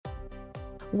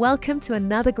Welcome to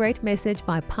another great message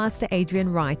by Pastor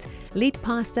Adrian Wright, lead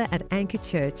pastor at Anchor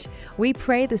Church. We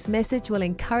pray this message will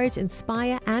encourage,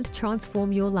 inspire, and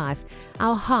transform your life.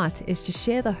 Our heart is to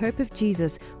share the hope of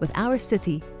Jesus with our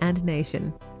city and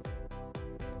nation.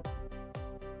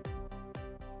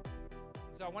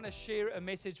 So I want to share a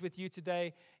message with you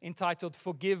today entitled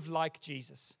Forgive Like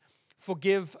Jesus.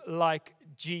 Forgive like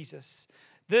Jesus.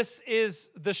 This is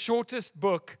the shortest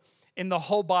book in the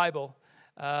whole Bible.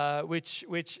 Which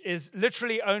is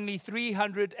literally only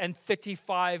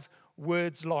 335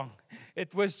 words long.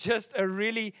 It was just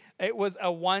it was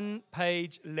a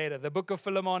one-page letter. The book of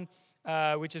Philemon,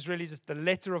 which is really just the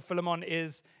letter of Philemon,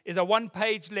 is a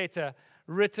one-page letter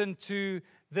written to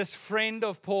this friend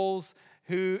of Paul's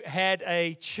who had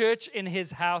a church in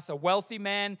his house, a wealthy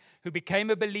man who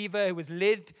became a believer, who was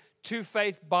led to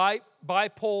faith by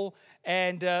Paul,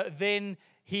 and then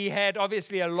he had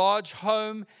obviously a large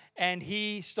home, and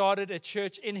he started a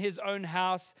church in his own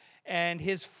house, and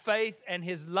his faith and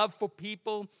his love for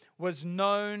people was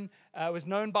known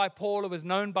by Paul. It was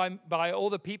known by all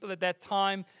the people at that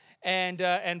time,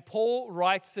 and Paul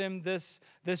writes him this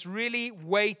really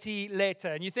weighty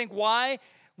letter. And you think, why?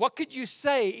 What could you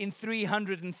say in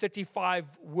 335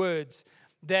 words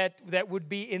that would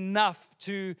be enough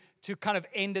to kind of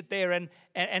end it there and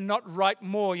not write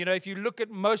more? You know, if you look at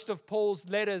most of Paul's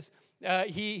letters,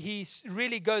 he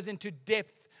really goes into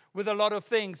depth with a lot of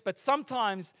things. But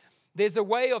sometimes there's a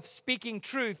way of speaking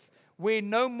truth where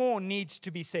no more needs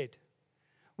to be said.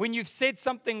 When you've said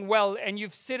something well and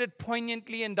you've said it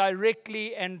poignantly and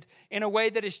directly and in a way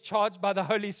that is charged by the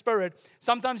Holy Spirit,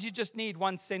 sometimes you just need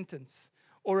one sentence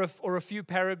or a few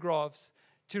paragraphs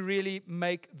to really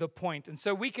make the point. And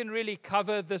so we can really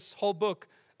cover this whole book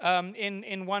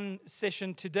in one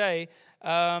session today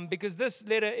because this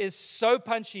letter is so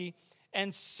punchy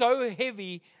and so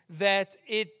heavy that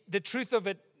the truth of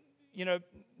it, you know,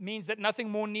 means that nothing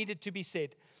more needed to be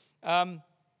said.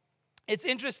 It's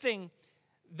interesting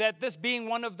that this being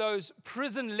one of those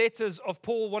prison letters of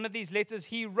Paul, one of these letters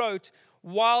he wrote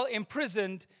while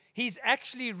imprisoned, he's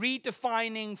actually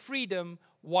redefining freedom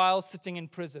while sitting in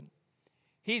prison.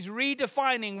 He's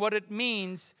redefining what it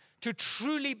means to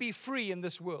truly be free in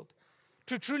this world,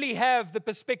 to truly have the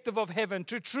perspective of heaven,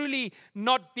 to truly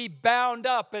not be bound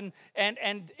up and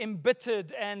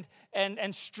embittered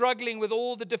and struggling with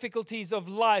all the difficulties of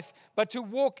life, but to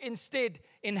walk instead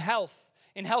in health,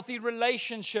 in healthy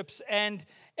relationships and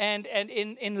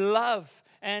in love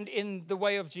and in the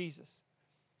way of Jesus.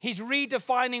 He's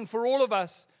redefining for all of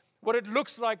us what it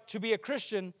looks like to be a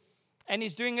Christian, and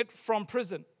he's doing it from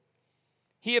prison.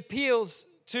 He appeals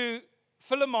to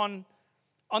Philemon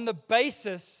on the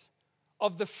basis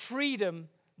of the freedom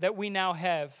that we now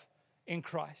have in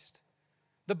Christ.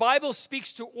 The Bible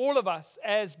speaks to all of us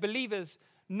as believers,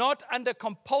 not under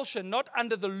compulsion, not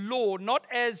under the law, not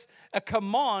as a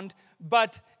command,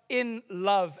 but in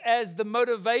love, as the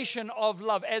motivation of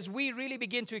love. As we really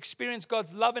begin to experience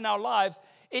God's love in our lives,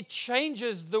 it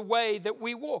changes the way that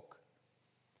we walk.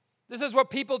 This is what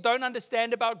people don't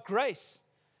understand about grace.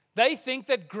 They think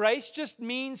that grace just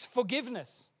means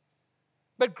forgiveness.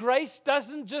 But grace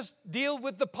doesn't just deal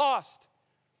with the past.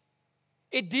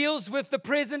 It deals with the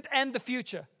present and the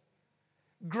future.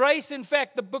 Grace, in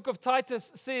fact, the book of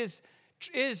Titus says,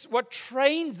 is what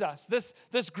trains us.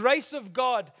 This grace of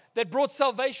God that brought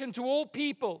salvation to all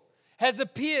people has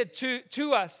appeared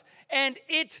to us, and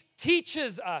it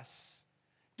teaches us.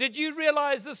 Did you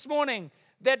realize this morning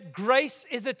that grace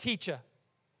is a teacher?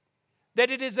 That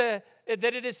it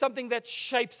is something that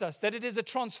shapes us, that it is a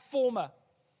transformer,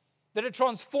 that it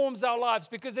transforms our lives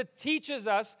because it teaches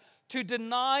us to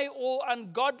deny all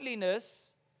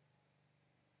ungodliness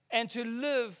and to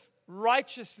live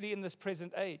righteously in this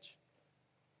present age.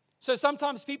 So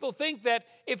sometimes people think that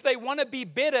if they want to be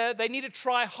better, they need to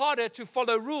try harder to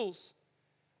follow rules.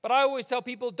 But I always tell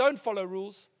people, don't follow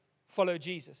rules, follow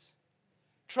Jesus.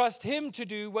 Trust Him to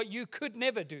do what you could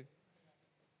never do.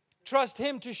 Trust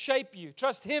Him to shape you.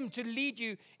 Trust Him to lead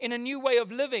you in a new way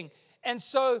of living. And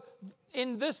so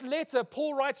in this letter,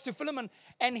 Paul writes to Philemon,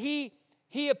 and he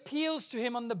appeals to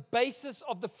him on the basis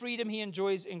of the freedom he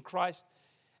enjoys in Christ.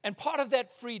 And part of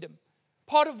that freedom,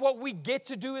 part of what we get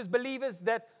to do as believers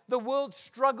that the world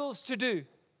struggles to do,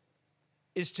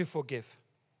 is to forgive,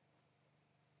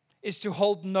 is to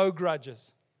hold no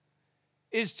grudges,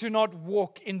 is to not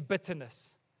walk in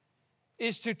bitterness,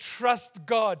 is to trust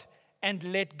God and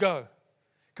let go.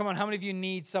 Come on, how many of you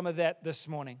need some of that this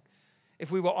morning?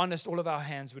 If we were honest, all of our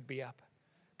hands would be up.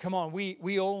 Come on,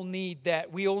 we all need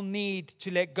that. We all need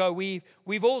to let go.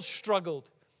 We've all struggled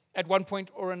at one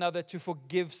point or another to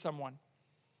forgive someone.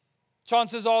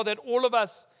 Chances are that all of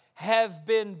us have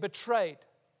been betrayed,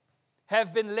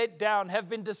 have been let down, have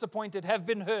been disappointed, have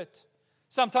been hurt,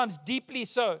 sometimes deeply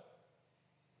so.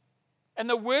 And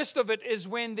the worst of it is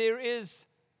when there is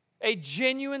a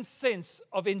genuine sense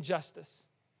of injustice.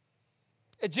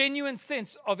 A genuine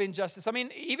sense of injustice. I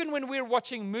mean, even when we're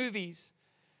watching movies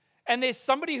and there's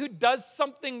somebody who does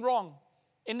something wrong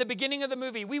in the beginning of the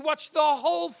movie, we watch the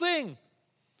whole thing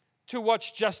to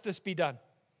watch justice be done.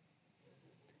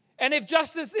 And if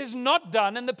justice is not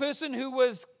done and the person who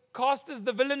was cast as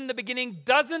the villain in the beginning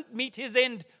doesn't meet his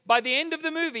end by the end of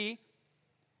the movie,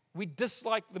 we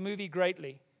dislike the movie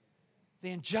greatly. The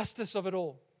injustice of it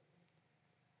all.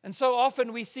 And so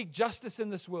often we seek justice in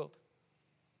this world.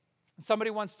 And somebody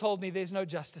once told me there's no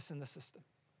justice in the system.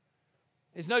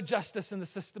 There's no justice in the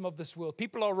system of this world.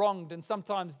 People are wronged and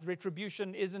sometimes the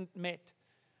retribution isn't met.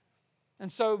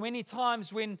 And so many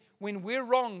times when we're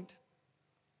wronged,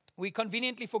 we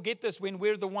conveniently forget this when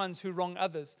we're the ones who wrong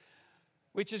others,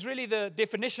 which is really the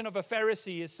definition of a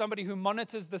Pharisee, is somebody who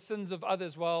monitors the sins of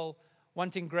others while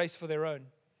wanting grace for their own.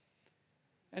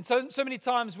 And so many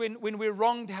times when we're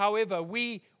wronged, however,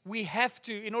 we have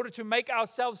to, in order to make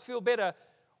ourselves feel better,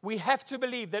 we have to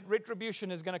believe that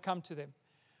retribution is going to come to them.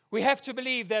 We have to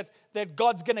believe that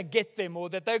God's going to get them or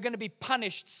that they're going to be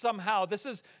punished somehow. This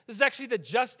is actually the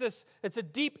justice. It's a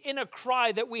deep inner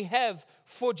cry that we have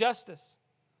for justice.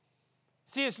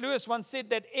 C.S. Lewis once said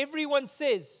that everyone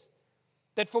says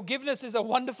that forgiveness is a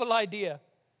wonderful idea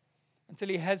until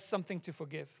he has something to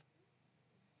forgive.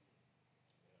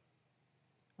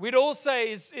 We'd all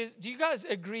say, do you guys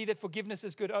agree that forgiveness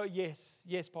is good? Oh, yes,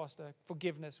 Pastor,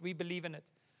 forgiveness. We believe in it.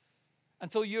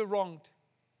 Until you're wronged.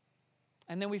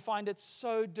 And then we find it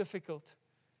so difficult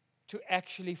to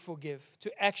actually forgive,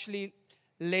 to actually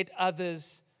let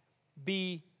others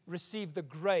receive the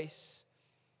grace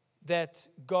that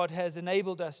God has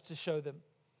enabled us to show them.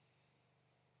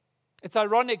 It's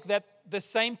ironic that the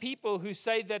same people who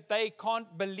say that they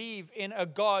can't believe in a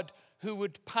God who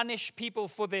would punish people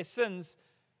for their sins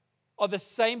are the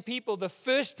same people, the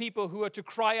first people who are to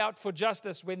cry out for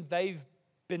justice when they've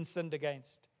been sinned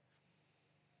against.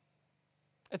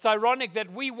 It's ironic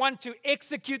that we want to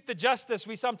execute the justice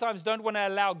we sometimes don't want to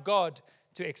allow God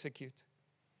to execute.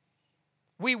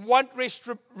 We want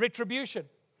retribution.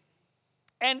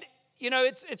 And,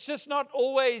 it's just not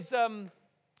always,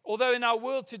 although in our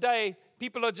world today,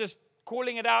 people are just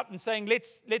calling it out and saying,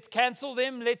 let's cancel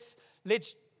them, let's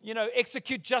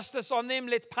execute justice on them,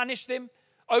 let's punish them.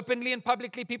 Openly and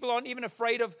publicly, people aren't even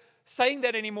afraid of saying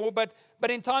that anymore. But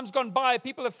in times gone by,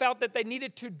 people have felt that they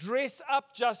needed to dress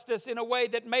up justice in a way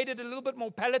that made it a little bit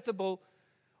more palatable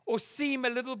or seem a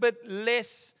little bit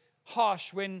less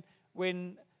harsh when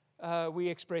we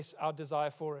express our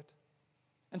desire for it.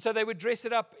 And so they would dress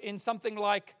it up in something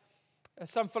like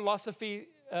some philosophy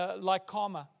like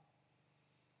karma.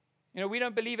 We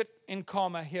don't believe it in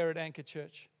karma here at Anchor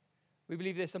Church. We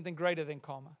believe there's something greater than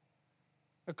karma.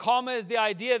 Karma is the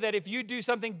idea that if you do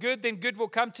something good, then good will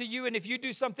come to you. And if you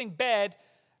do something bad,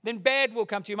 then bad will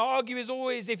come to you. My argument is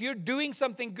always, if you're doing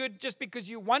something good just because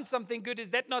you want something good,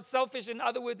 is that not selfish? In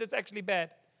other words, it's actually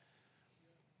bad.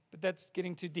 But that's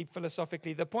getting too deep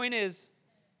philosophically. The point is,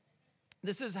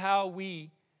 this is how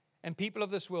we and people of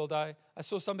this world, I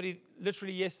saw somebody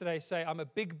literally yesterday say, I'm a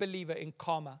big believer in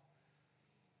karma.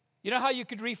 You know how you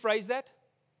could rephrase that?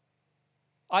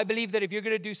 I believe that if you're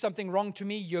going to do something wrong to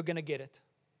me, you're going to get it.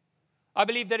 I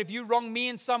believe that if you wrong me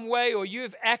in some way or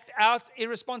you've acted out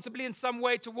irresponsibly in some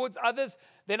way towards others,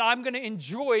 then I'm going to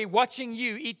enjoy watching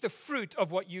you eat the fruit of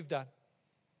what you've done.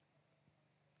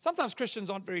 Sometimes Christians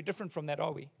aren't very different from that,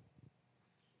 are we?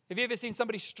 Have you ever seen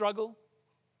somebody struggle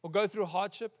or go through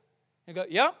hardship and go,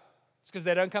 yeah, it's because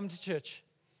they don't come to church.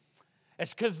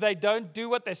 It's because they don't do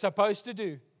what they're supposed to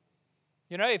do.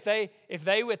 If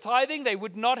they were tithing, they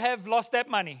would not have lost that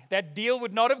money. That deal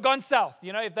would not have gone south.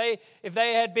 If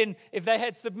they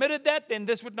had submitted that, then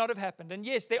this would not have happened. And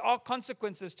yes, there are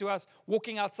consequences to us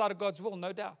walking outside of God's will,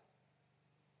 no doubt.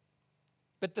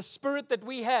 But the spirit that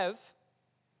we have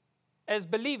as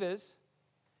believers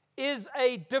is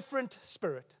a different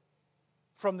spirit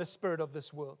from the spirit of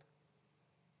this world.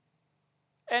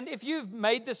 And if you've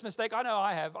made this mistake, I know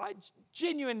I have. I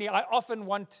often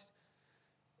want,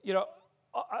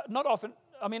 not often,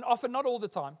 not all the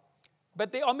time,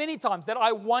 but there are many times that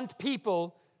I want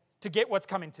people to get what's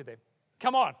coming to them.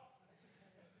 Come on.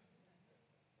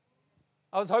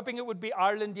 I was hoping it would be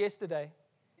Ireland yesterday,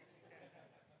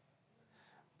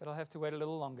 but I'll have to wait a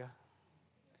little longer.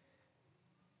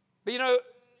 But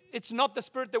it's not the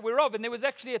spirit that we're of. And there was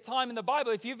actually a time in the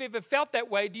Bible, if you've ever felt that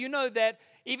way, do you know that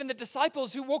even the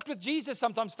disciples who walked with Jesus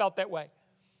sometimes felt that way?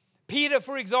 Peter,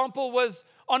 for example, was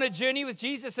on a journey with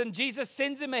Jesus, and Jesus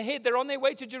sends him ahead. They're on their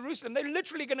way to Jerusalem. They're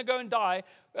literally going to go and die.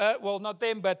 Well, not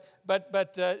them,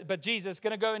 but Jesus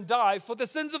going to go and die for the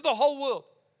sins of the whole world.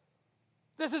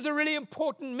 This is a really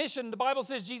important mission. The Bible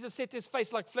says Jesus set his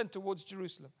face like flint towards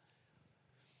Jerusalem.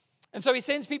 And so he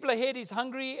sends people ahead. He's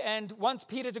hungry and wants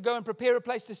Peter to go and prepare a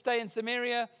place to stay in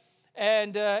Samaria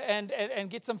and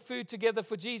get some food together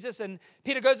for Jesus. And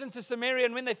Peter goes into Samaria,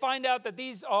 and when they find out that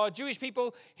these are Jewish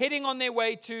people heading on their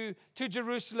way to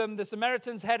Jerusalem, the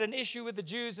Samaritans had an issue with the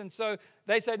Jews, and so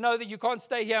they said, no, that you can't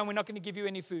stay here, and we're not going to give you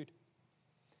any food.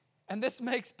 And this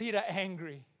makes Peter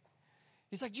angry.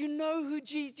 He's like, do you know who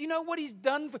Jesus, do you know what he's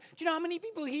done? Do you know how many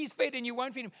people he's fed and you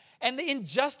won't feed him? And the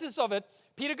injustice of it,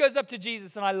 Peter goes up to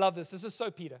Jesus, and I love this. This is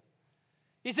so Peter.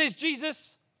 He says,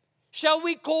 Jesus, shall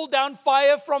we call down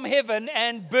fire from heaven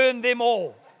and burn them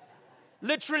all?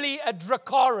 Literally a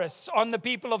Dracarys on the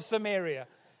people of Samaria.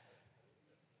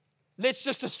 Let's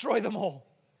just destroy them all.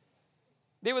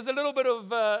 There was a little bit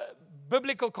of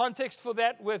biblical context for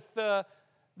that with the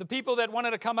people that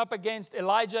wanted to come up against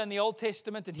Elijah in the Old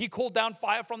Testament, and he called down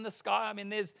fire from the sky. I mean,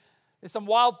 there's some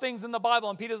wild things in the Bible,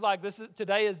 and Peter's like,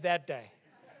 today is that day.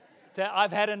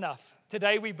 I've had enough.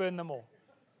 Today we burn them all.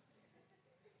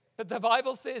 But the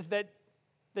Bible says that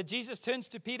Jesus turns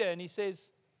to Peter and he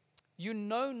says, you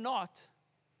know not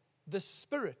the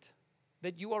spirit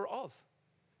that you are of.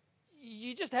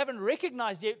 You just haven't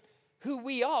recognized yet who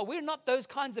we are. We're not those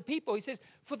kinds of people. He says,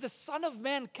 for the Son of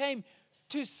Man came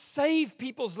to save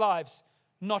people's lives,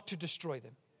 not to destroy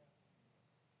them.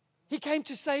 He came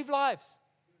to save lives.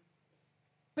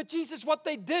 But Jesus, what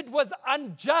they did was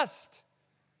unjust.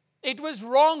 It was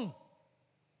wrong.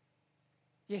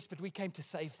 Yes, but we came to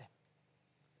save them.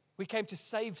 We came to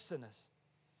save sinners.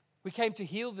 We came to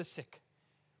heal the sick.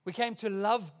 We came to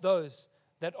love those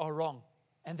that are wrong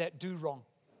and that do wrong,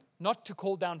 not to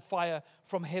call down fire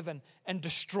from heaven and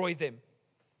destroy them.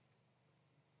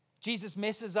 Jesus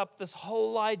messes up this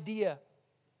whole idea,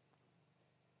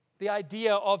 the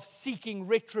idea of seeking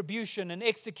retribution and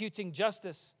executing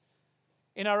justice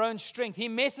in our own strength. He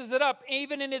messes it up.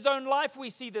 Even in his own life, we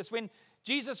see this. When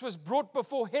Jesus was brought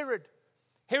before Herod,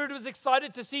 Herod was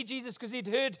excited to see Jesus because he'd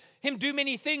heard him do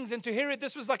many things. And to Herod,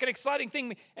 this was like an exciting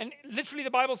thing. And literally, the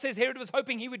Bible says Herod was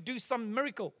hoping he would do some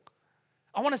miracle.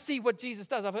 I want to see what Jesus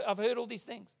does. I've heard all these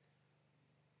things.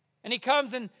 And he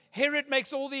comes, and Herod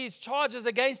makes all these charges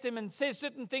against him and says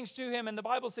certain things to him. And the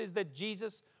Bible says that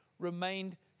Jesus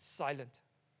remained silent.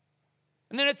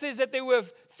 And then it says that there were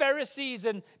Pharisees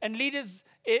and leaders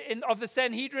of the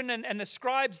Sanhedrin and the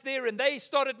scribes there, and they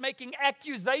started making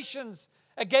accusations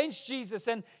against Jesus.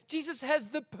 And Jesus has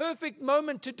the perfect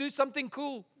moment to do something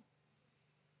cool.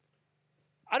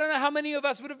 I don't know how many of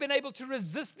us would have been able to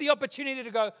resist the opportunity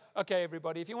to go, okay,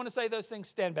 everybody, if you want to say those things,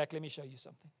 stand back. Let me show you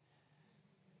something.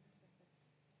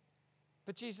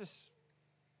 But Jesus,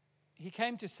 he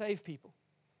came to save people,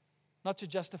 not to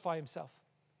justify himself.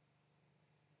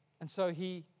 And so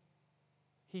he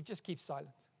just keeps silent.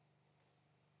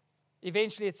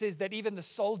 Eventually it says that even the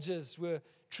soldiers were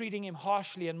treating him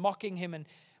harshly and mocking him. And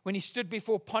when he stood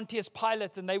before Pontius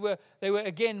Pilate and they were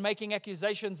again making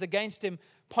accusations against him,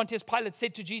 Pontius Pilate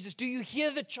said to Jesus, do you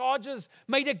hear the charges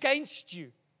made against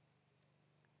you?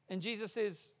 And Jesus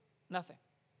says, nothing.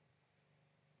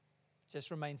 Just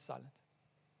remain silent.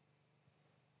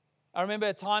 I remember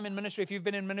a time in ministry, if you've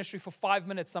been in ministry for 5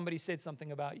 minutes, somebody said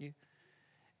something about you.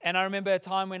 And I remember a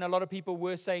time when a lot of people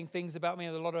were saying things about me.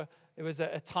 There was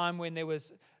a time when there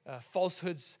was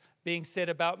falsehoods being said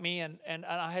about me. And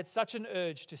I had such an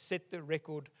urge to set the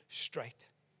record straight.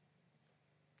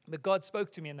 But God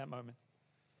spoke to me in that moment.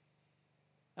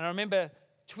 And I remember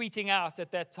tweeting out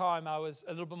at that time. I was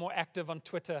a little bit more active on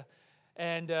Twitter.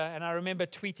 And I remember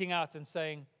tweeting out and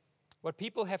saying, what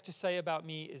people have to say about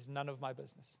me is none of my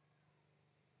business.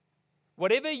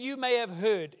 Whatever you may have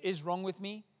heard is wrong with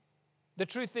me. The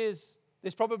truth is,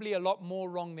 there's probably a lot more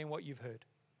wrong than what you've heard.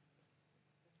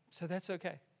 So that's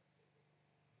okay.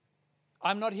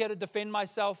 I'm not here to defend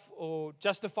myself or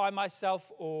justify myself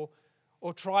or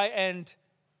try and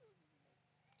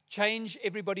change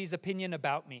everybody's opinion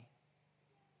about me.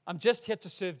 I'm just here to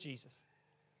serve Jesus.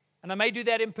 And I may do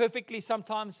that imperfectly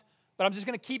sometimes, but I'm just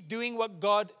going to keep doing what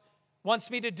God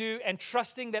wants me to do and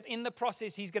trusting that in the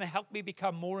process, He's going to help me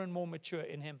become more and more mature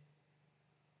in Him.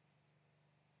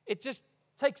 It just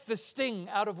takes the sting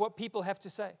out of what people have to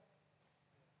say.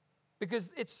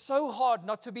 Because it's so hard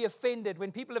not to be offended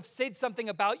when people have said something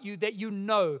about you that you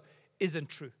know isn't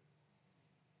true.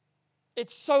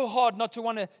 It's so hard not to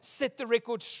want to set the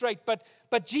record straight. But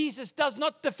Jesus does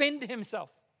not defend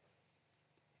Himself.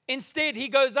 Instead, he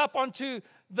goes up onto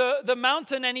the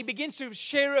mountain and he begins to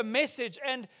share a message.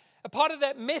 And a part of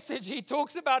that message, he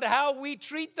talks about how we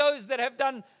treat those that have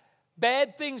done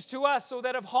bad things to us or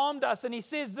that have harmed us. And he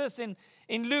says this in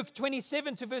Luke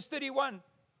 27 to verse 31.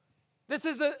 This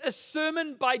is a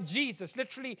sermon by Jesus.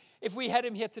 Literally, if we had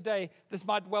him here today, this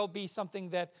might well be something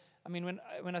that, I mean,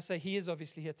 when I say he is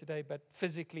obviously here today, but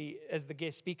physically as the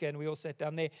guest speaker, and we all sat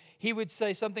down there, he would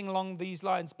say something along these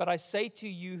lines. But I say to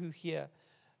you who hear,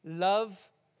 love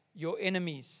your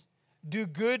enemies. Do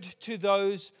good to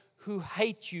those who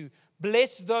hate you.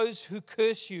 Bless those who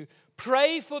curse you.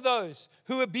 Pray for those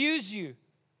who abuse you.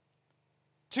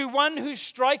 To one who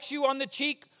strikes you on the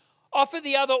cheek, offer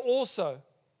the other also.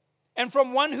 And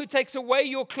from one who takes away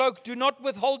your cloak, do not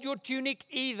withhold your tunic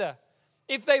either.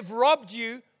 If they've robbed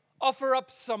you, offer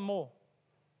up some more.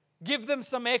 Give them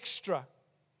some extra.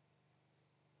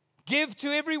 Give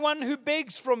to everyone who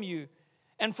begs from you.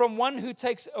 And from one who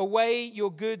takes away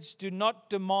your goods, do not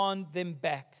demand them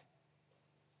back.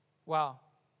 Wow.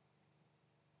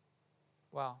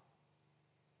 Wow.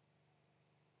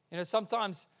 You know,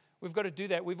 sometimes we've got to do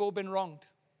that. We've all been wronged.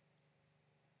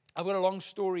 I've got a long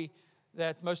story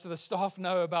that most of the staff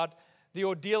know about the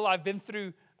ordeal I've been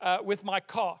through with my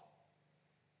car.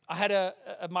 I had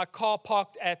my car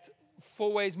parked at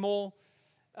Four Ways Mall.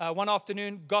 One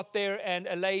afternoon, got there, and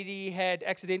a lady had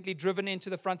accidentally driven into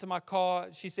the front of my car.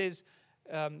 She says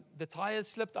the tires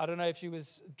slipped. I don't know if she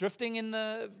was drifting in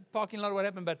the parking lot or what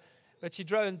happened, but she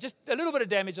drove, and just a little bit of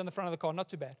damage on the front of the car, not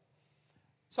too bad.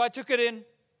 So I took it in,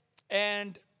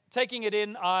 and taking it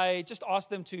in, I just asked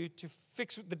them to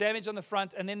fix the damage on the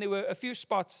front, and then there were a few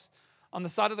spots on the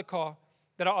side of the car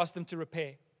that I asked them to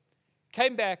repair.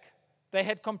 Came back, they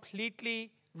had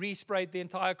completely resprayed the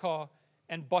entire car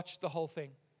and botched the whole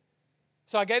thing.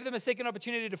 So I gave them a second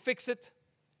opportunity to fix it.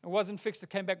 It wasn't fixed, it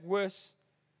came back worse.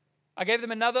 I gave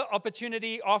them another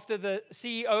opportunity after the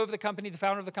CEO of the company, the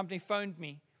founder of the company, phoned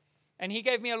me. And he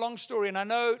gave me a long story, and I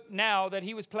know now that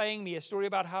he was playing me a story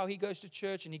about how he goes to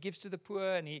church and he gives to the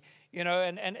poor, and he, you know,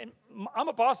 and I'm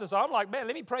a pastor, so I'm like, man,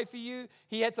 let me pray for you.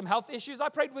 He had some health issues. I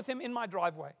prayed with him in my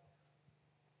driveway.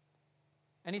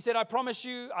 And he said, I promise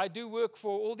you, I do work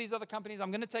for all these other companies.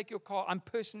 I'm going to take your car. I'm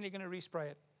personally going to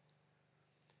respray it.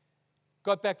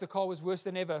 Got back, the car was worse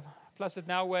than ever. Plus, it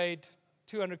now weighed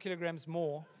 200 kilograms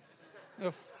more. There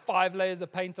were 5 layers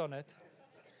of paint on it.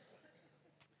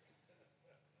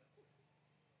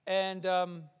 And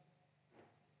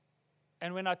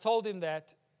when I told him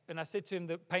that, and I said to him,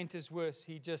 the paint is worse,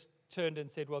 he just turned and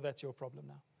said, well, that's your problem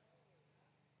now.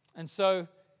 And so,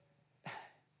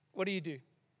 what do?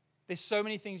 There's so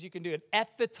many things you can do. And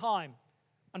at the time,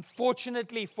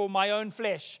 unfortunately for my own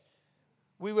flesh,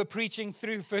 we were preaching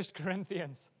through 1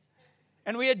 Corinthians.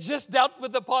 And we had just dealt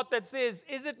with the part that says,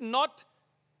 is it not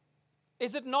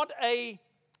a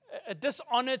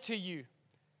dishonor to you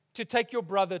to take your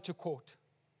brother to court?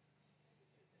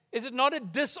 Is it not a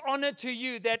dishonor to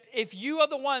you that if you are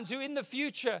the ones who in the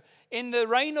future, in the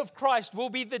reign of Christ, will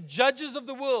be the judges of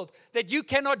the world, that you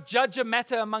cannot judge a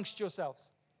matter amongst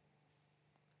yourselves?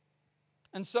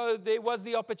 And so there was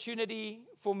the opportunity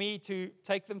for me to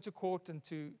take them to court and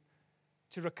to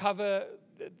recover.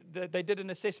 They did an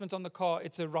assessment on the car.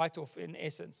 It's a write-off in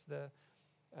essence.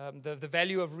 The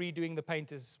value of redoing the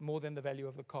paint is more than the value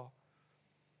of the car.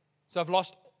 So I've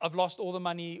lost all the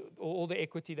money, all the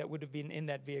equity that would have been in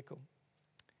that vehicle.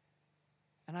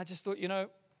 And I just thought, you know,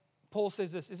 Paul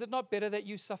says this, is it not better that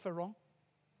you suffer wrong?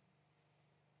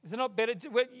 Is it not better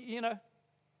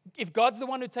if God's the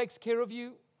one who takes care of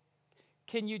you,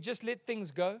 can you just let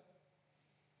things go?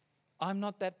 I'm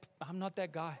not that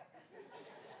guy.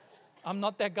 I'm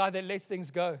not that guy that lets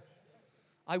things go.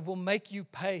 I will make you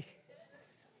pay.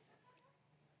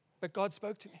 But God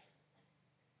spoke to me.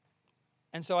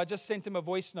 And so I just sent him a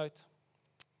voice note,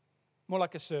 more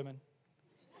like a sermon.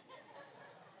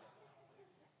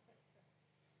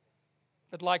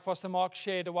 But like Pastor Mark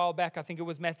shared a while back, I think it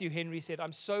was Matthew Henry said,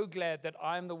 I'm so glad that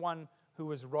I'm the one who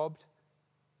was robbed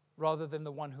rather than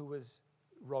the one who was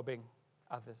robbing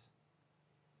others.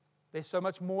 There's so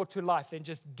much more to life than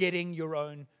just getting your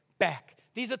own back.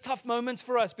 These are tough moments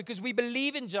for us because we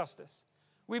believe in justice.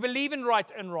 We believe in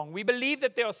right and wrong. We believe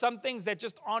that there are some things that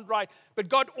just aren't right. But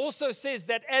God also says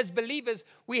that as believers,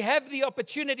 we have the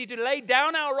opportunity to lay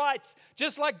down our rights,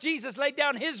 just like Jesus laid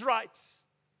down his rights,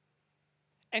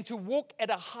 and to walk at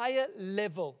a higher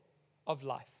level of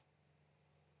life,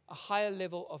 a higher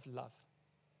level of love.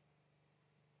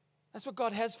 That's what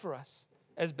God has for us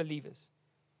as believers.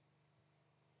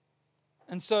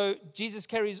 And so Jesus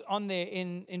carries on there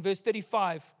in verse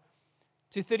 35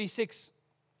 to 36.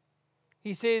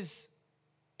 He says,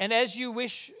 And as you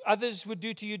wish others would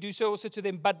do to you, do so also to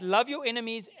them. But love your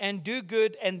enemies and do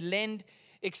good and lend,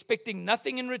 expecting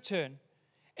nothing in return.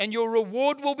 And your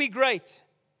reward will be great,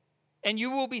 and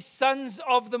you will be sons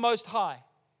of the Most High,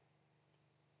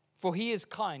 for He is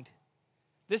kind.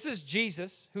 This is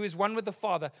Jesus, who is one with the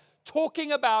Father,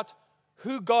 talking about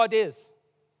who God is.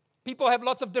 People have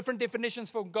lots of different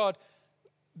definitions for God.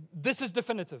 This is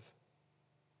definitive.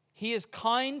 He is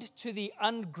kind to the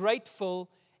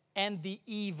ungrateful and the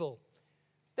evil.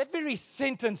 That very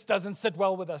sentence doesn't sit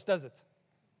well with us, does it?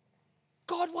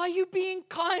 God, why are you being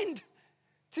kind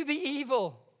to the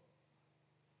evil?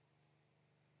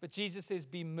 But Jesus says,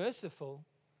 be merciful,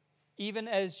 even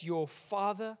as your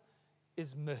Father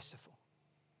is merciful.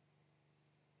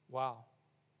 Wow.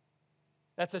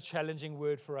 That's a challenging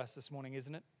word for us this morning,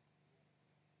 isn't it?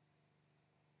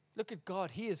 Look at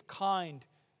God. He is kind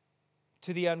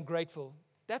to the ungrateful.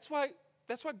 That's why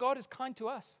God is kind to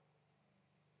us.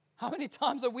 How many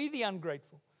times are we the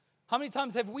ungrateful? How many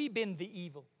times have we been the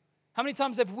evil? How many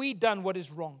times have we done what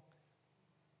is wrong?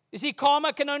 You see,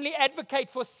 karma can only advocate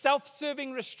for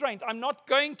self-serving restraint. I'm not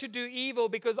going to do evil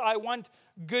because I want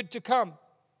good to come.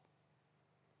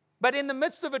 But in the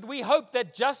midst of it, we hope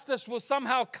that justice will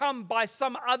somehow come by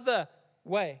some other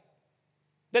way.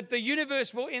 That the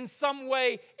universe will in some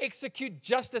way execute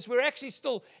justice. We're actually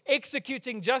still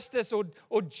executing justice or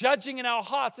judging in our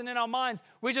hearts and in our minds.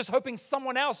 We're just hoping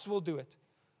someone else will do it.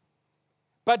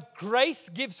 But grace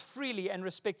gives freely and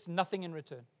respects nothing in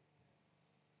return.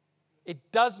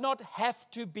 It does not have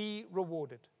to be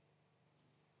rewarded.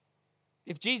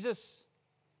 It's Jesus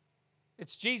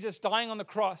dying on the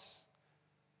cross,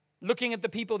 looking at the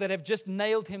people that have just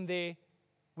nailed him there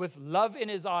with love in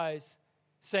his eyes,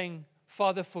 saying,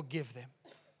 Father, forgive them,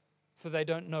 for they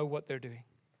don't know what they're doing.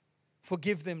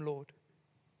 Forgive them, Lord.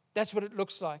 That's what it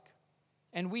looks like.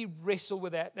 And we wrestle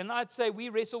with that. And I'd say we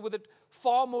wrestle with it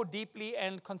far more deeply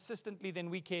and consistently than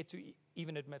we care to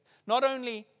even admit. Not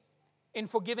only in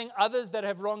forgiving others that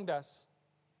have wronged us,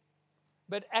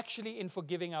 but actually in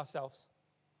forgiving ourselves.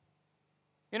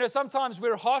 You know, sometimes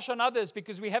we're harsh on others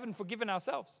because we haven't forgiven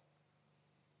ourselves.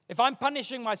 If I'm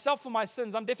punishing myself for my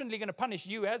sins, I'm definitely going to punish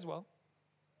you as well.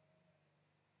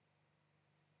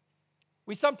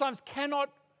 We sometimes cannot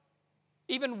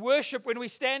even worship when we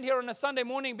stand here on a Sunday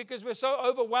morning because we're so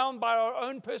overwhelmed by our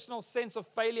own personal sense of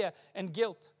failure and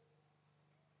guilt.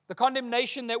 The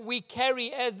condemnation that we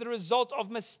carry as the result of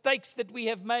mistakes that we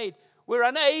have made. We're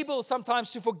unable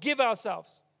sometimes to forgive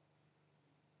ourselves.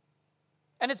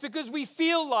 And it's because we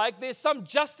feel like there's some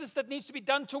justice that needs to be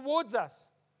done towards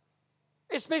us,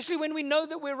 especially when we know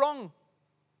that we're wrong.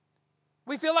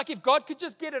 We feel like if God could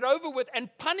just get it over with and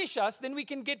punish us, then we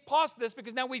can get past this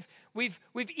because now we've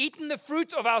eaten the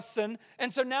fruit of our sin,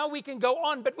 and so now we can go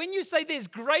on. But when you say there's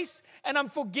grace and I'm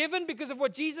forgiven because of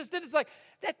what Jesus did, it's like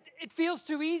that. It feels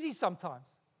too easy sometimes.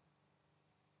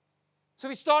 So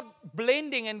we start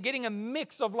blending and getting a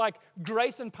mix of like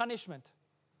grace and punishment.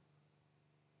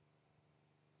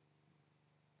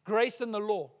 Grace and the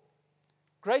law.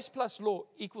 Grace plus law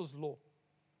equals law.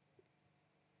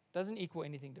 Doesn't equal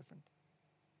anything different.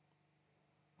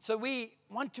 So we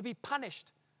want to be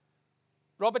punished.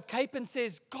 Robert Capon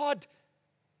says, God,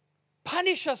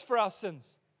 punish us for our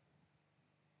sins.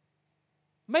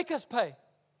 Make us pay.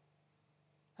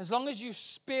 As long as you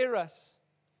spare us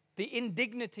the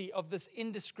indignity of this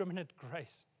indiscriminate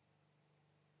grace.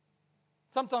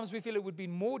 Sometimes we feel it would be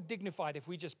more dignified if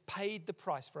we just paid the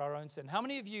price for our own sin. How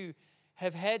many of you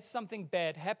have had something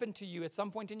bad happen to you at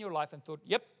some point in your life and thought,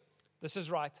 yep, this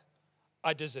is right.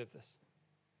 I deserve this.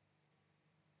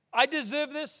 I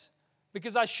deserve this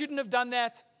because I shouldn't have done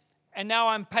that, and now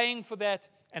I'm paying for that,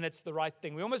 and it's the right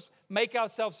thing. We almost make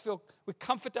ourselves feel, we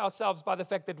comfort ourselves by the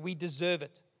fact that we deserve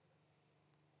it.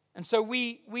 And so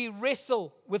we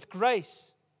wrestle with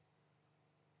grace.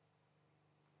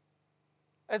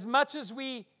 As much as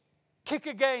we kick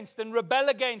against and rebel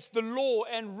against the law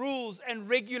and rules and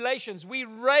regulations, we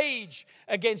rage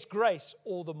against grace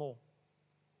all the more.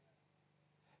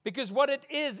 Because what it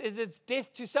is it's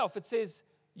death to self. It says,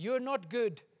 you're not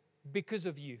good because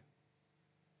of you.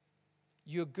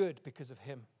 You're good because of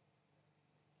Him.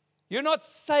 You're not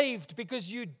saved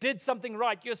because you did something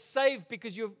right. You're saved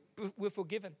because you were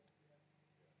forgiven.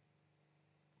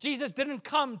 Jesus didn't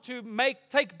come to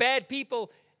take bad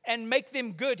people and make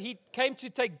them good. He came to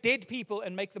take dead people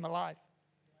and make them alive.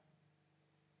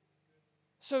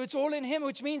 So it's all in Him,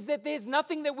 which means that there's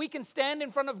nothing that we can stand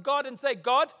in front of God and say,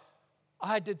 God,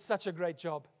 I did such a great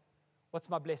job. What's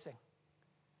my blessing?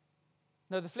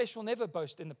 No, the flesh will never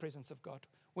boast in the presence of God.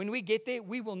 When we get there,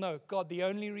 we will know, God, the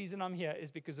only reason I'm here is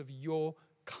because of your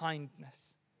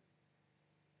kindness.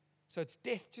 So it's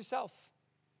death to self.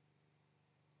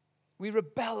 We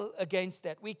rebel against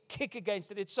that. We kick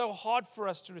against it. It's so hard for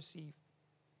us to receive.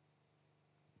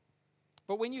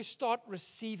 But when you start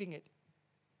receiving it,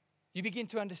 you begin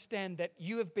to understand that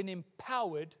you have been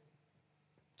empowered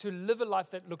to live a life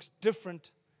that looks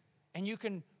different, and you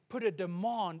can put a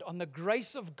demand on the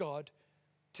grace of God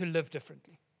to live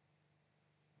differently.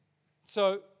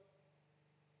 So,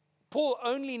 Paul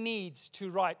only needs to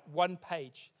write one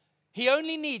page. He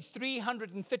only needs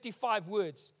 335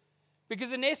 words.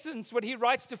 Because in essence, what he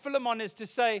writes to Philemon is to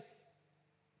say,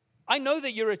 I know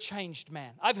that you're a changed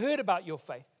man. I've heard about your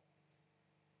faith.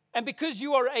 And because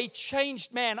you are a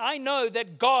changed man, I know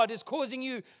that God is causing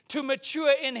you to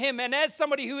mature in Him. And as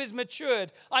somebody who is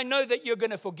matured, I know that you're going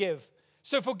to forgive.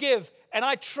 So forgive, and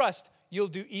I trust you'll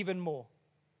do even more.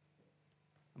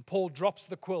 And Paul drops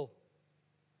the quill,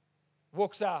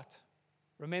 walks out,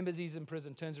 remembers he's in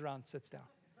prison, turns around, sits down.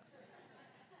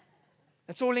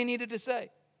 That's all he needed to say.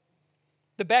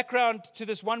 The background to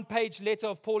this one-page letter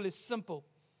of Paul is simple.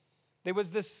 There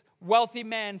was this wealthy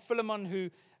man, Philemon, who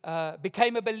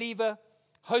became a believer,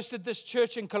 hosted this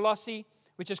church in Colossae,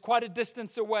 which is quite a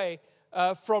distance away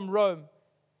from Rome.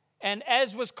 And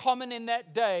as was common in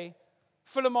that day,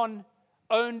 Philemon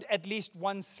owned at least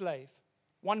one slave,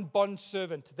 one bond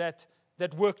servant that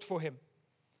worked for him.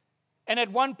 And at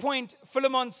one point,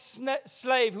 Philemon's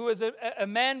slave, who was a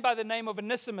man by the name of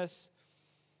Onesimus,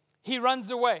 he runs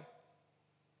away.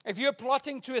 If you're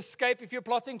plotting to escape, if you're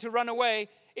plotting to run away,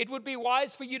 it would be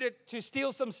wise for you to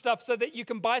steal some stuff so that you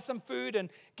can buy some food and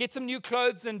get some new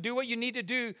clothes and do what you need to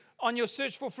do on your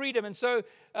search for freedom. And so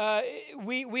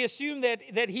we assume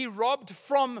that he robbed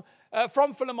from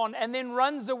Philemon and then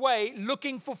runs away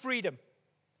looking for freedom.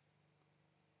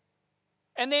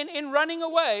 And then in running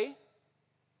away,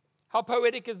 how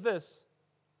poetic is this?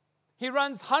 He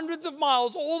runs hundreds of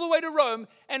miles all the way to Rome,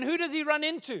 and who does he run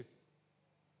into?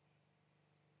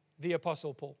 The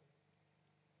Apostle Paul.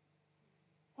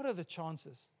 What are the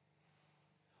chances?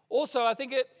 Also, I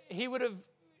think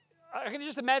I can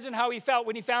just imagine how he felt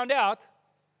when he found out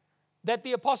that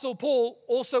the Apostle Paul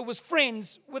also was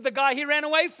friends with the guy he ran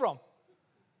away from.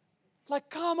 Like,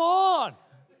 come on.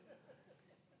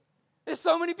 There's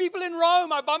so many people in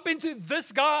Rome. I bump into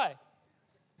this guy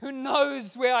who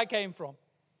knows where I came from.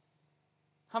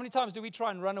 How many times do we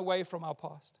try and run away from our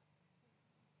past?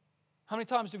 How many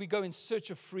times do we go in search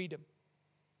of freedom?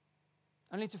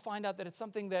 Only to find out that it's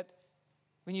something that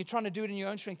when you're trying to do it in your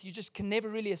own strength, you just can never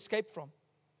really escape from.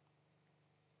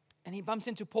 And he bumps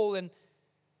into Paul, and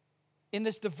in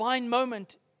this divine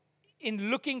moment, in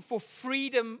looking for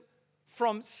freedom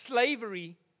from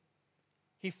slavery,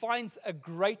 he finds a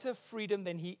greater freedom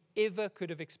than he ever could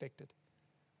have expected.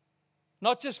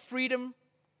 Not just freedom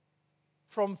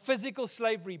from physical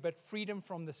slavery, but freedom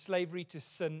from the slavery to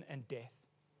sin and death.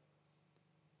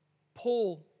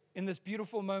 Paul, in this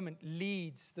beautiful moment,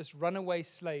 leads this runaway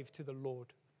slave to the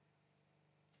Lord.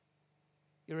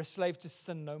 You're a slave to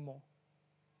sin no more.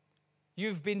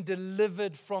 You've been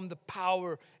delivered from the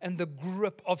power and the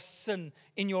grip of sin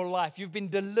in your life. You've been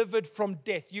delivered from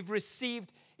death. You've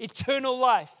received eternal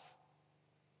life.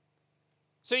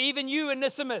 So even you,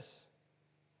 Onesimus,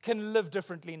 can live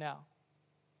differently now.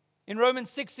 In Romans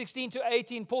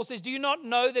 6:16-18, Paul says, do you not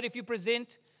know that if you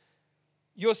present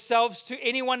yourselves to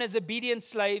anyone as obedient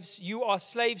slaves, you are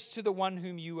slaves to the one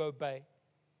whom you obey,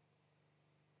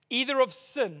 either of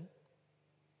sin,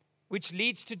 which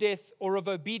leads to death, or of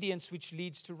obedience, which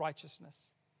leads to righteousness.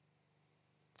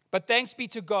 But thanks be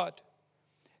to God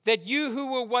that you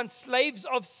who were once slaves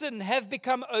of sin have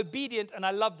become obedient. And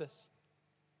I love this.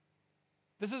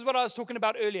 This is what I was talking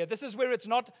about earlier. This is where it's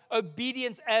not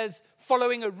obedience as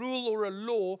following a rule or a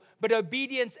law, but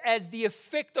obedience as the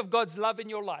effect of God's love in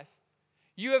your life.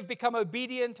 You have become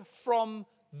obedient from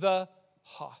the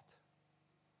heart.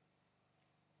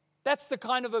 That's the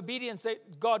kind of obedience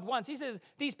that God wants. He says,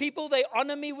 these people, they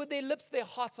honor me with their lips, their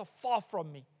hearts are far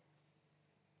from me.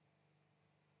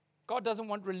 God doesn't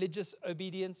want religious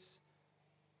obedience,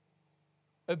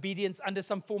 obedience under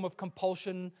some form of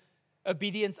compulsion,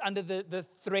 obedience under the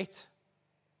threat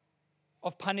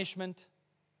of punishment.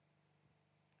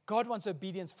 God wants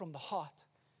obedience from the heart.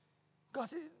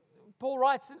 Paul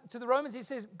writes to the Romans, he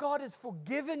says, God has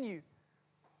forgiven you.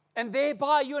 And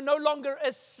thereby you are no longer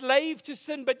a slave to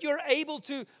sin, but you're able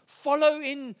to follow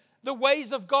in the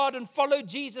ways of God and follow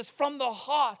Jesus from the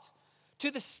heart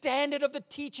to the standard of the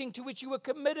teaching to which you were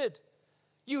committed.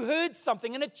 You heard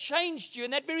something and it changed you,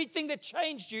 and that very thing that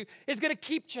changed you is going to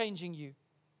keep changing you.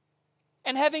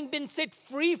 And having been set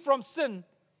free from sin,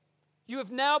 you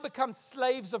have now become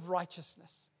slaves of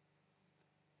righteousness.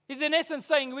 He's in essence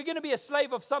saying, we're going to be a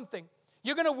slave of something.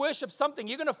 You're going to worship something.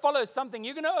 You're going to follow something.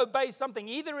 You're going to obey something.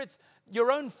 Either it's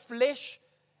your own flesh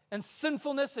and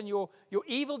sinfulness and your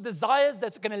evil desires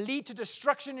that's going to lead to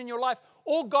destruction in your life,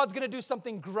 or God's going to do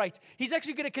something great. He's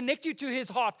actually going to connect you to His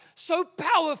heart so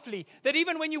powerfully that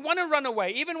even when you want to run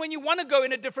away, even when you want to go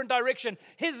in a different direction,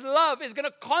 His love is going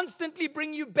to constantly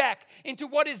bring you back into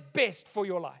what is best for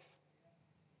your life.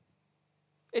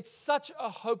 It's such a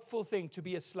hopeful thing to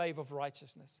be a slave of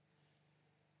righteousness.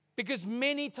 Because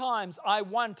many times I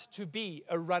want to be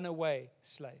a runaway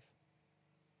slave.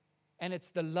 And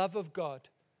it's the love of God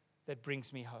that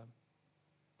brings me home,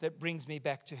 that brings me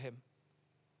back to Him.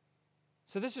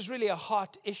 So this is really a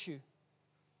heart issue.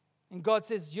 And God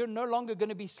says, you're no longer going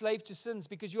to be slave to sins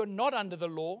because you're not under the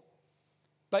law,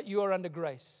 but you are under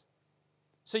grace.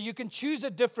 So you can choose a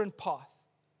different path.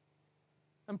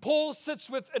 And Paul sits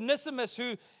with Onesimus,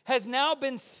 who has now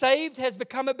been saved, has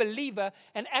become a believer,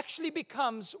 and actually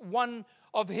becomes one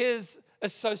of his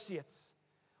associates,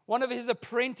 one of his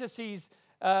apprentices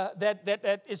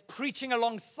that is preaching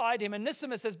alongside him.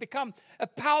 Onesimus has become a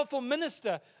powerful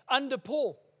minister under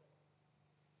Paul.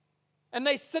 And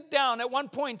they sit down at one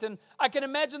point, and I can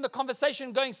imagine the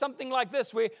conversation going something like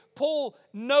this, where Paul,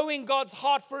 knowing God's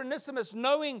heart for Onesimus,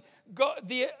 knowing God,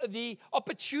 the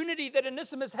opportunity that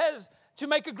Onesimus has to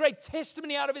make a great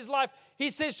testimony out of his life, he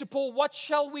says to Paul, what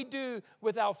shall we do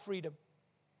with our freedom?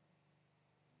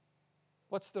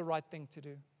 What's the right thing to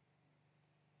do?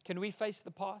 Can we face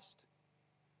the past?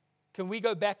 Can we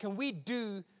go back? Can we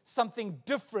do something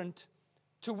different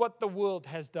to what the world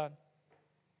has done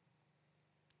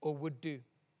or would do?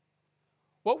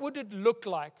 What would it look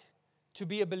like to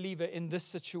be a believer in this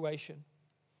situation?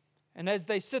 And as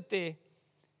they sit there,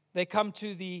 they come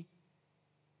to the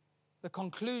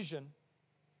conclusion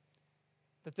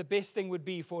that the best thing would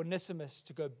be for Onesimus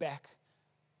to go back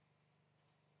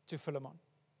to Philemon,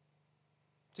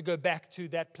 to go back to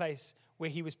that place where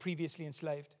he was previously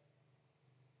enslaved.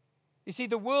 You see,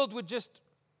 the world would just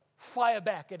fire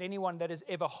back at anyone that has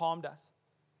ever harmed us.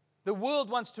 The world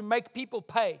wants to make people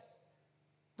pay.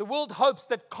 The world hopes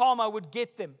that karma would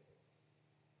get them.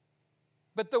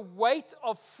 But the weight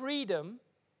of freedom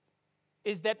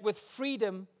is that with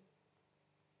freedom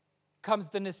comes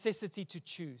the necessity to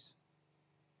choose.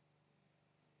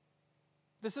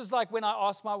 This is like when I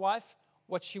ask my wife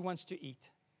what she wants to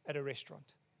eat at a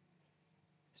restaurant.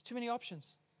 There's too many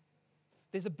options.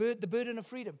 There's the burden of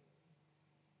freedom.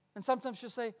 And sometimes she'll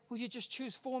say, will you just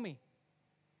choose for me?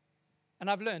 And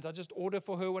I've learned, I just order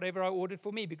for her whatever I ordered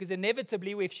for me, because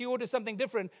inevitably, if she orders something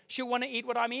different, she'll want to eat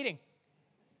what I'm eating.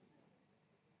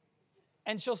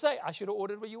 And she'll say, I should have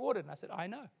ordered what you ordered. And I said, I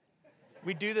know.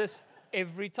 We do this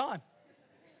every time.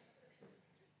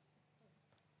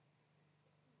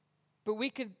 But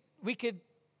we could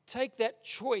take that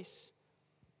choice,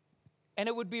 and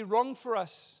it would be wrong for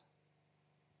us,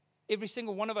 every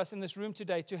single one of us in this room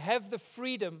today, to have the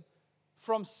freedom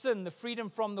from sin, the freedom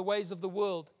from the ways of the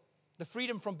world, the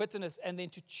freedom from bitterness, and then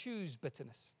to choose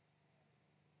bitterness.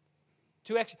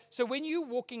 So when you're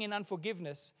walking in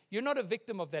unforgiveness, you're not a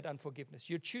victim of that unforgiveness.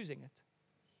 You're choosing it.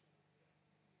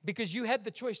 Because you had the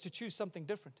choice to choose something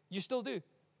different. You still do.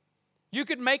 You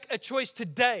could make a choice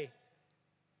today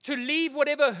to leave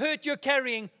whatever hurt you're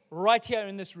carrying right here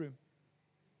in this room,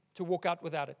 to walk out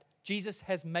without it. Jesus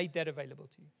has made that available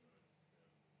to you.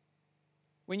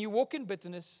 When you walk in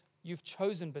bitterness, you've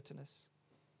chosen bitterness.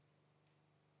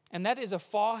 And that is a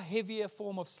far heavier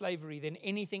form of slavery than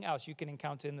anything else you can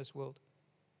encounter in this world.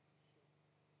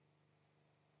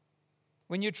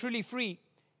 When you're truly free,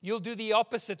 you'll do the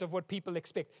opposite of what people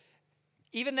expect.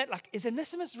 Even that, like, is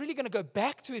Onesimus really going to go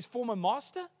back to his former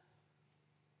master?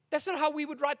 That's not how we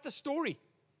would write the story.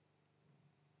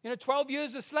 12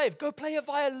 years a slave. Go play a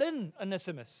violin,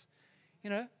 Onesimus.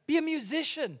 Be a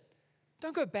musician.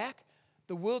 Don't go back.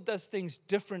 The world does things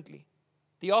differently.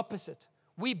 The opposite.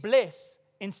 We bless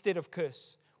instead of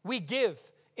curse. We give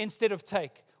instead of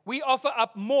take. We offer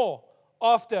up more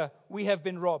after we have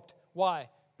been robbed. Why?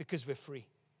 Because we're free.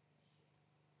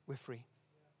 We're free.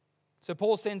 So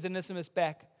Paul sends Onesimus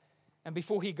back, and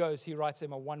before he goes, he writes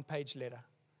him a 1-page letter.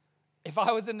 If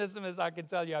I was Onesimus, I can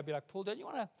tell you, I'd be like, Paul, don't you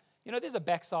want to, there's a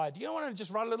backside. You don't want to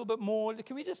just write a little bit more?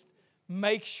 Can we just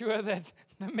make sure that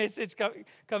the message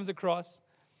comes across?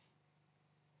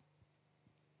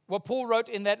 What Paul wrote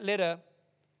in that letter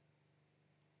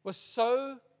was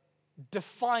so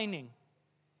defining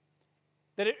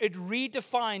that it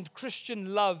redefined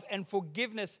Christian love and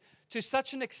forgiveness to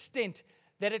such an extent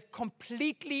that it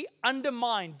completely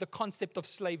undermined the concept of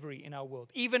slavery in our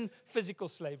world, even physical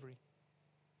slavery.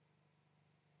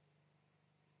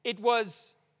 It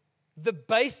was the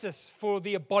basis for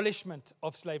the abolishment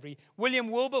of slavery. William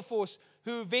Wilberforce,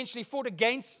 who eventually fought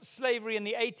against slavery in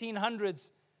the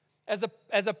 1800s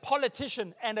as a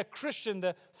politician and a Christian,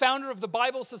 the founder of the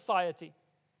Bible Society,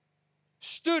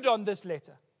 stood on this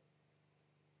letter,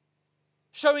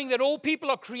 showing that all people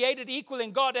are created equal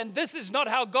in God, and this is not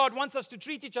how God wants us to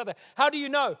treat each other. How do you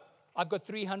know? I've got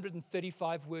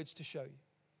 335 words to show you.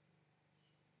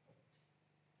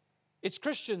 It's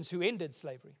Christians who ended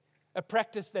slavery, a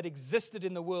practice that existed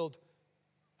in the world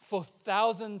for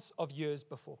thousands of years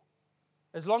before.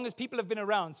 As long as people have been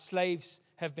around, slaves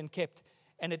have been kept.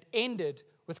 And it ended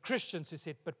with Christians who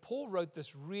said, but Paul wrote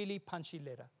this really punchy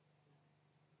letter.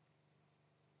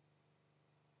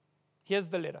 Here's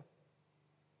the letter.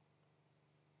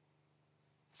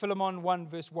 Philemon 1,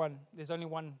 verse 1. There's only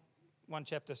one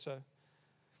chapter, so.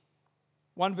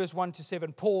 1 verse 1 to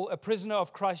 7. Paul, a prisoner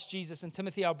of Christ Jesus, and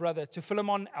Timothy, our brother, to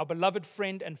Philemon, our beloved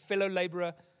friend and fellow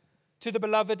laborer, to the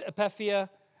beloved Epaphia,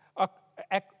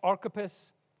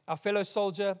 Archippus, our fellow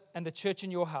soldier, and the church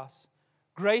in your house.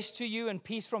 Grace to you and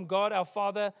peace from God our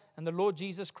Father and the Lord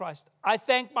Jesus Christ. I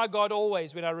thank my God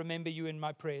always when I remember you in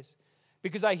my prayers,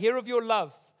 because I hear of your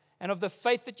love and of the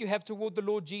faith that you have toward the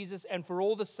Lord Jesus and for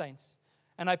all the saints.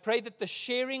 And I pray that the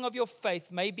sharing of your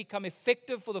faith may become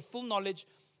effective for the full knowledge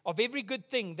of every good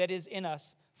thing that is in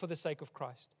us for the sake of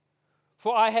Christ.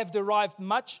 For I have derived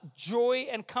much joy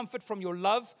and comfort from your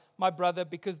love, my brother,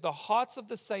 because the hearts of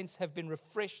the saints have been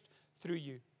refreshed through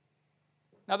you.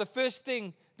 Now, the first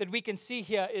thing that we can see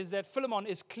here is that Philemon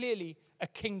is clearly a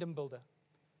kingdom builder.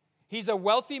 He's a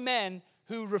wealthy man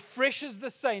who refreshes the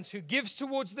saints, who gives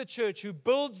towards the church, who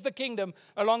builds the kingdom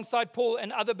alongside Paul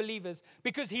and other believers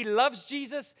because he loves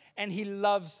Jesus and he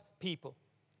loves people.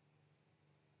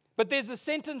 But there's a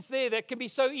sentence there that can be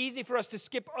so easy for us to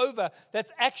skip over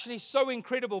that's actually so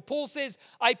incredible. Paul says,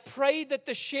 I pray that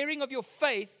the sharing of your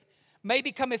faith may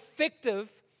become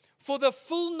effective for the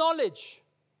full knowledge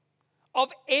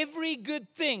of every good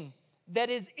thing that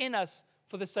is in us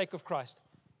for the sake of Christ.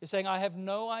 You're saying, I have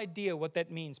no idea what that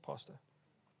means, Pastor.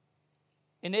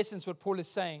 In essence, what Paul is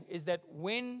saying is that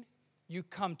when you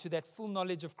come to that full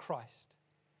knowledge of Christ,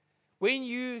 when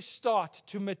you start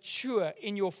to mature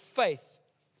in your faith,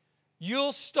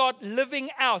 you'll start living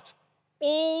out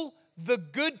all the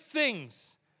good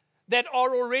things that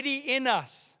are already in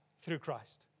us through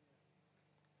Christ.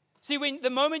 See, when the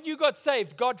moment you got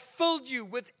saved, God filled you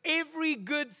with every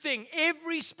good thing,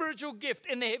 every spiritual gift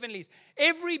in the heavenlies,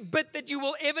 every bit that you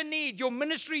will ever need, your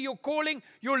ministry, your calling,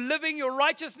 your living, your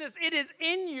righteousness, it is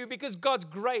in you because God's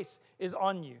grace is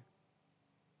on you.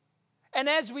 And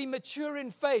as we mature in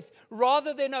faith,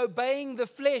 rather than obeying the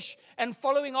flesh and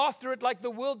following after it like the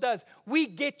world does, we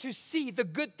get to see the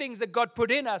good things that God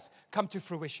put in us come to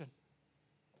fruition.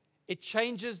 It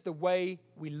changes the way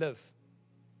we live.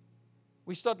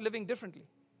 We start living differently.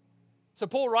 So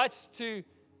Paul writes to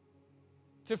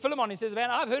Philemon, he says,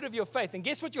 man, I've heard of your faith. And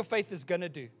guess what your faith is going to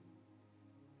do?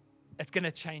 It's going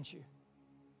to change you.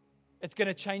 It's going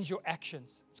to change your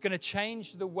actions. It's going to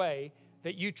change the way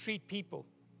that you treat people.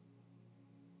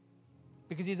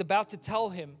 Because he's about to tell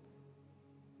him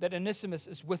that Onesimus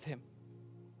is with him.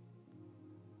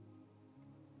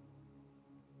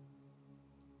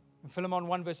 In Philemon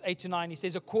 1 verse 8 to 9, he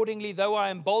says, accordingly, though I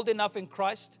am bold enough in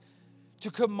Christ to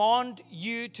command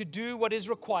you to do what is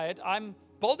required, I'm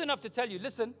bold enough to tell you,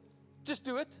 listen, just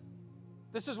do it.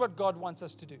 This is what God wants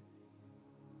us to do.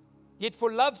 Yet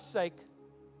for love's sake,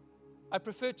 I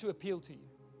prefer to appeal to you.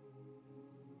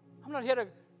 I'm not here to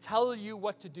tell you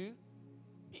what to do.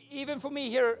 Even for me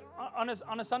here on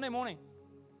a Sunday morning,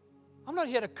 I'm not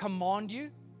here to command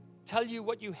you, tell you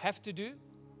what you have to do.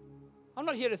 I'm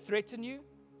not here to threaten you.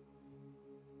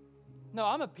 No,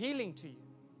 I'm appealing to you.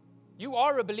 You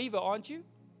are a believer, aren't you?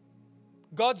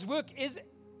 God's work is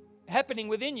happening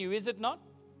within you, is it not?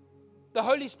 The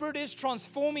Holy Spirit is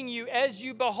transforming you as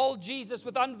you behold Jesus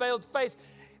with unveiled face,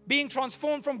 being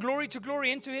transformed from glory to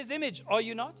glory into His image. Are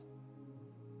you not?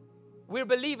 We're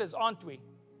believers, aren't we?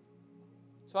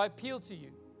 So I appeal to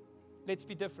you. Let's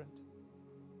be different.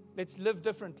 Let's live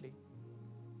differently.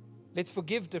 Let's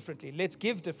forgive differently. Let's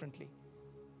give differently.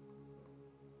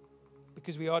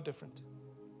 Because we are different.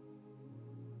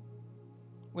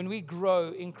 When we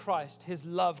grow in Christ, His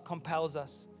love compels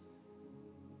us.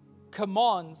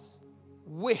 Commands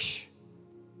wish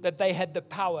that they had the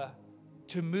power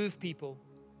to move people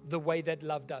the way that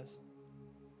love does.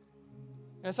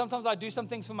 You know, sometimes I do some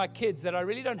things for my kids that I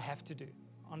really don't have to do,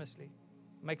 honestly.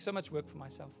 I make so much work for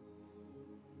myself.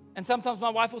 And sometimes my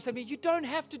wife will say to me, you don't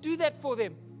have to do that for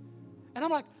them. And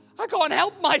I'm like, I can't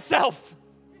help myself.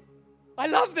 I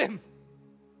love them.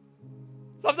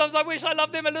 Sometimes I wish I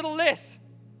loved them a little less.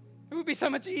 It would be so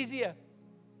much easier.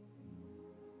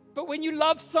 But when you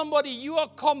love somebody, you are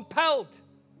compelled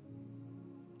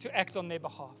to act on their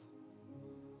behalf.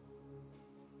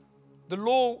 The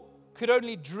law could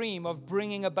only dream of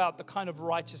bringing about the kind of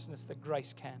righteousness that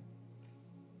grace can.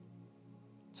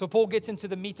 So Paul gets into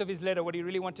the meat of his letter, what he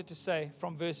really wanted to say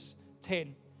from verse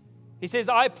 10. He says,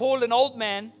 I, Paul, an old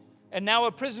man, and now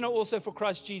a prisoner also for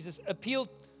Christ Jesus, appeal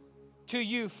to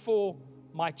you for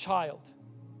my child.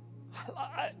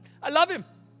 I love him.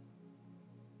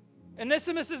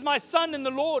 Onesimus is my son in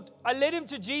the Lord. I led him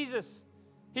to Jesus.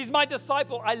 He's my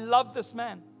disciple. I love this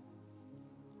man.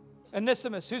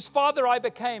 Onesimus, whose father I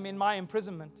became in my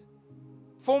imprisonment.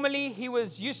 Formerly he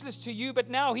was useless to you, but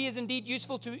now he is indeed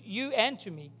useful to you and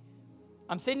to me.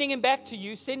 I'm sending him back to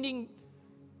you, sending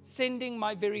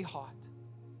my very heart.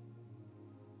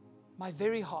 My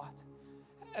very heart.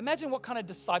 Imagine what kind of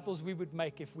disciples we would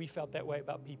make if we felt that way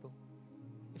about people.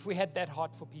 If we had that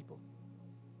heart for people.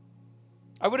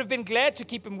 I would have been glad to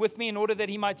keep him with me in order that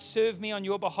he might serve me on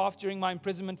your behalf during my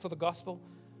imprisonment for the gospel.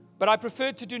 But I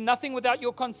preferred to do nothing without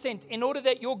your consent, in order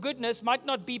that your goodness might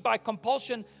not be by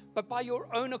compulsion, but by your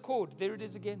own accord. There it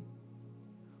is again.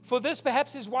 For this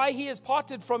perhaps is why he has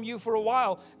parted from you for a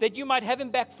while, that you might have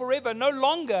him back forever, no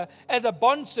longer as a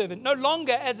bondservant, no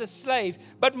longer as a slave,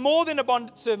 but more than a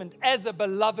bondservant, as a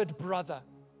beloved brother.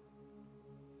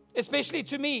 Especially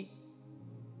to me,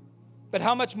 but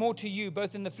how much more to you,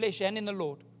 both in the flesh and in the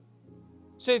Lord.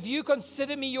 So if you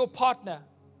consider me your partner,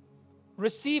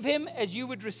 receive him as you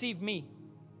would receive me.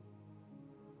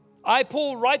 I,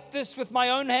 Paul, write this with my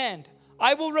own hand.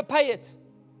 I will repay it.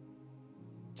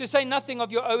 To say nothing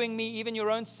of your owing me, even your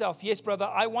own self. Yes, brother,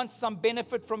 I want some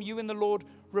benefit from you in the Lord.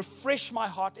 Refresh my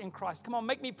heart in Christ. Come on,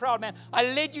 make me proud, man. I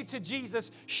led you to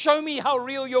Jesus. Show me how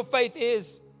real your faith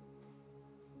is.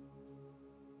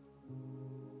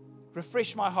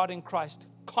 Refresh my heart in Christ.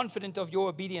 Confident of your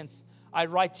obedience, I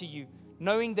write to you,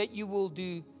 knowing that you will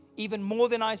do even more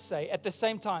than I say. At the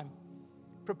same time,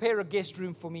 prepare a guest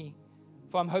room for me,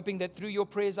 for I'm hoping that through your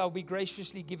prayers I'll be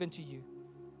graciously given to you.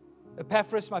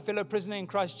 Epaphras, my fellow prisoner in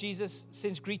Christ Jesus,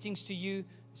 sends greetings to you.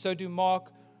 So do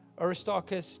Mark,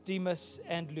 Aristarchus, Demas,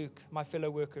 and Luke, my fellow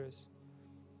workers.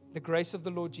 The grace of the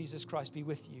Lord Jesus Christ be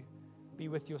with you, be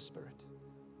with your spirit.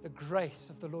 The grace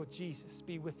of the Lord Jesus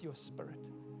be with your spirit.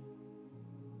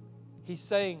 He's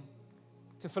saying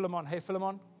to Philemon, hey,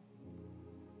 Philemon,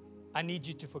 I need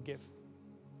you to forgive.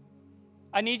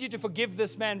 I need you to forgive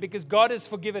this man because God has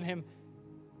forgiven him.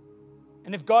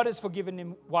 And if God has forgiven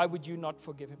him, why would you not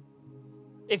forgive him?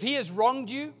 If he has wronged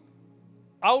you,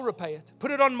 I'll repay it.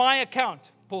 Put it on my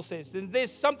account, Paul says.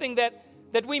 There's something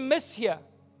that we miss here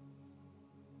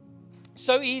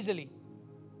so easily.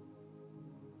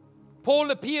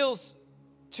 Paul appeals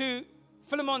to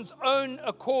Philemon's own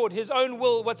accord, his own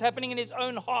will, what's happening in his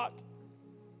own heart.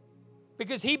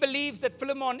 Because he believes that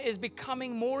Philemon is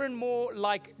becoming more and more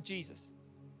like Jesus.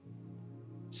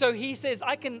 So he says,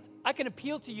 I can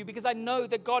appeal to you because I know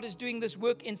that God is doing this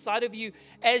work inside of you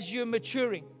as you're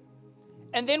maturing.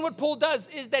 And then what Paul does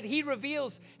is that he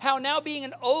reveals how now being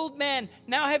an old man,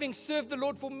 now having served the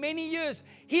Lord for many years,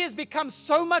 he has become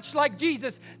so much like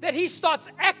Jesus that he starts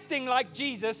acting like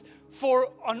Jesus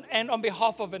on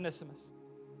behalf of Onesimus.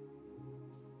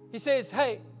 He says,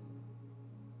 hey,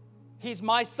 he's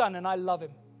my son and I love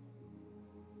him.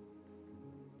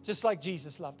 Just like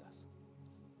Jesus loved us.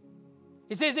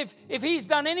 He says, if he's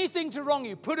done anything to wrong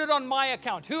you, put it on my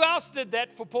account. Who else did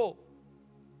that for Paul?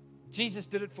 Jesus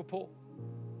did it for Paul.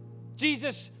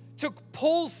 Jesus took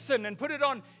Paul's sin and put it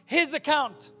on his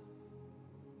account.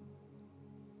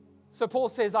 So Paul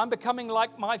says, I'm becoming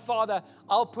like my Father.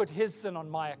 I'll put his sin on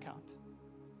my account.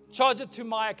 Charge it to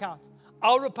my account.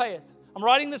 I'll repay it. I'm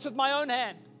writing this with my own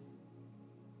hand.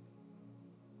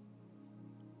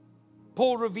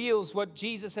 Paul reveals what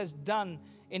Jesus has done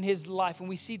in his life, and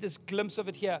we see this glimpse of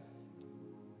it here.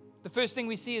 The first thing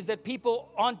we see is that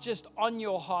people aren't just on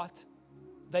your heart,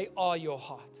 they are your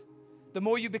heart. The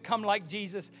more you become like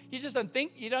Jesus,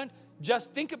 you don't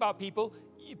just think about people.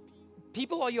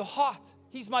 People are your heart.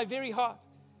 He's my very heart.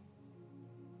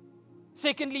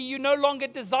 Secondly, you no longer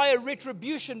desire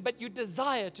retribution, but you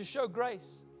desire to show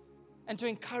grace and to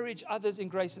encourage others in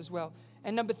grace as well.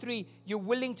 And number 3, you're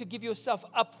willing to give yourself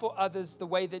up for others the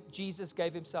way that Jesus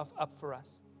gave himself up for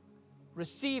us.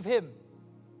 Receive him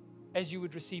as you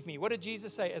would receive me. What did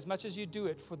Jesus say? As much as you do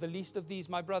it for the least of these,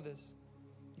 my brothers,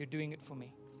 you're doing it for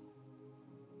me.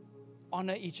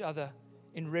 Honor each other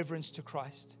in reverence to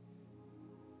Christ.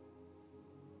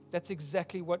 That's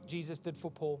exactly what Jesus did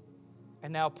for Paul.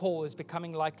 And now Paul is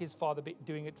becoming like his father,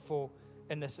 doing it for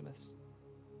Onesimus.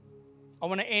 I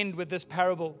want to end with this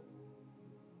parable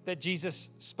that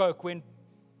Jesus spoke when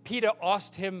Peter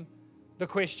asked him the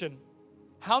question,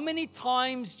 how many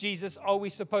times, Jesus, are we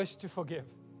supposed to forgive?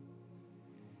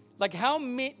 Like how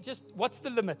many, what's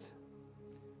the limit?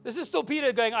 This is still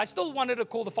Peter going, I still wanted to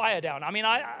call the fire down. I mean,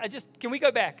 can we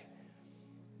go back?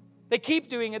 They keep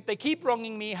doing it. They keep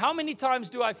wronging me. How many times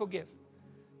do I forgive?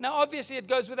 Now, obviously, it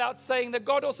goes without saying that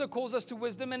God also calls us to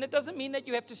wisdom, and it doesn't mean that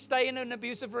you have to stay in an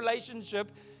abusive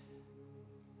relationship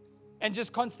and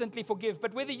just constantly forgive.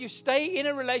 But whether you stay in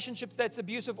a relationship that's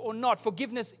abusive or not,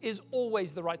 forgiveness is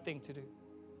always the right thing to do.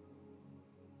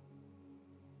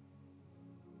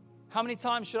 How many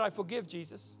times should I forgive,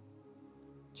 Jesus?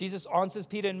 Jesus answers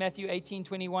Peter in Matthew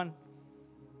 18:21.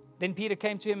 Then Peter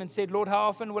came to him and said, Lord, how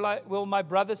often will my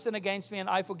brother sin against me and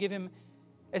I forgive him?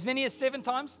 As many as 7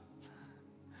 times?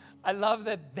 I love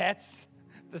that that's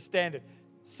the standard.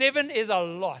 7 is a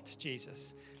lot,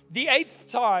 Jesus. The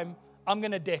 8th time, I'm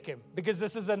going to deck him because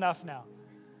this is enough now.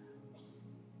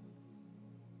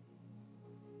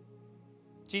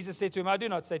 Jesus said to him, I do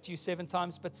not say to you 7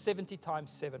 times, but 70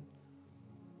 times 7.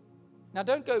 Now,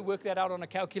 don't go work that out on a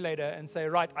calculator and say,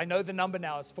 right, I know the number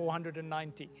now, it's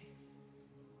 490.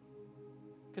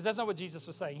 Because that's not what Jesus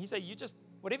was saying. He said, you just,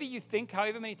 whatever you think,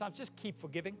 however many times, just keep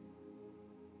forgiving.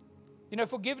 You know,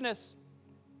 forgiveness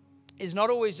is not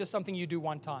always just something you do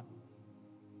one time.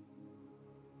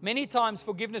 Many times,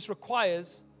 forgiveness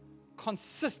requires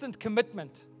consistent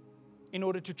commitment in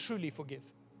order to truly forgive.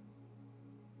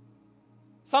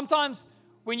 Sometimes,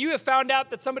 when you have found out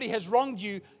that somebody has wronged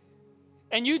you,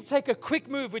 and you take a quick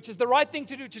move, which is the right thing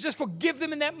to do, to just forgive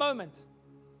them in that moment,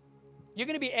 you're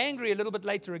going to be angry a little bit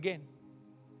later again.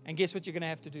 And guess what you're going to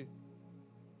have to do?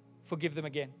 Forgive them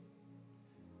again.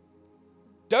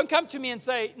 Don't come to me and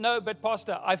say, no, but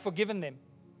Pastor, I've forgiven them.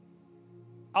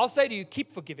 I'll say to you,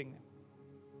 keep forgiving them.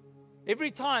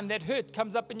 Every time that hurt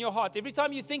comes up in your heart, every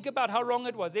time you think about how wrong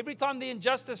it was, every time the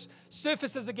injustice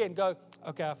surfaces again, go,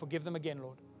 okay, I forgive them again,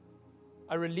 Lord.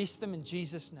 I release them in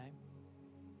Jesus' name.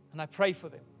 And I pray for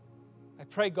them. I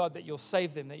pray, God, that you'll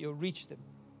save them, that you'll reach them.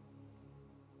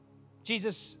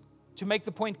 Jesus, to make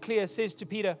the point clear, says to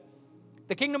Peter,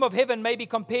 the kingdom of heaven may be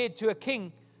compared to a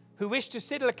king who wished to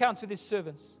settle accounts with his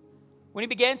servants. When he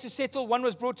began to settle, one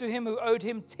was brought to him who owed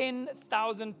him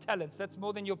 10,000 talents. That's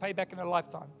more than you'll pay back in a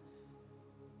lifetime.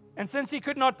 And since he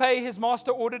could not pay, his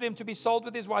master ordered him to be sold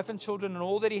with his wife and children and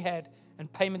all that he had,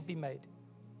 and payment be made.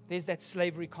 There's that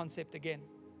slavery concept again.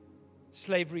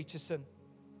 Slavery to sin.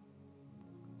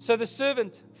 So the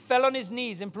servant fell on his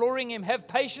knees, imploring him, have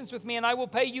patience with me and I will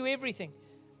pay you everything.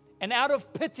 And out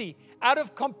of pity, out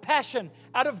of compassion,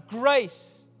 out of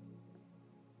grace,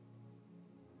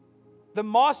 the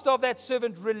master of that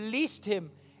servant released him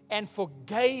and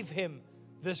forgave him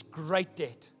this great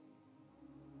debt.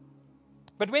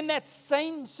 But when that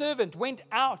same servant went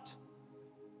out,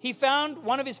 he found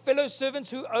one of his fellow servants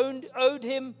who owed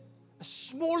him a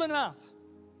small amount,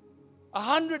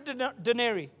 100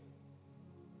 denarii.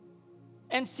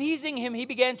 And seizing him, he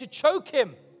began to choke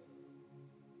him.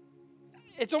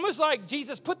 It's almost like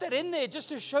Jesus put that in there just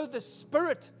to show the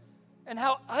spirit and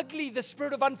how ugly the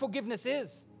spirit of unforgiveness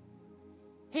is.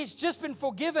 He's just been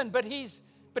forgiven, but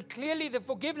clearly the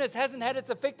forgiveness hasn't had its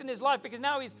effect in his life because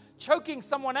now he's choking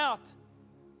someone out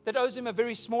that owes him a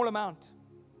very small amount.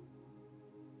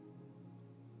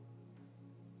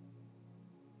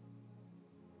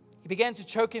 He began to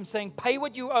choke him, saying, pay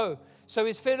what you owe. So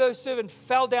his fellow servant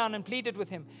fell down and pleaded with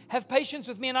him, have patience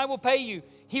with me and I will pay you.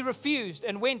 He refused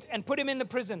and went and put him in the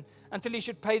prison until he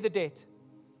should pay the debt.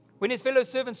 When his fellow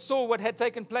servants saw what had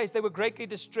taken place, they were greatly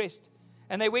distressed.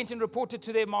 And they went and reported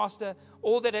to their master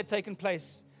all that had taken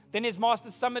place. Then his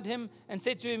master summoned him and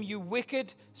said to him, you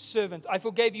wicked servant, I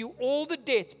forgave you all the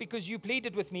debt because you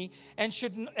pleaded with me, and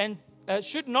should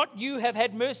not you have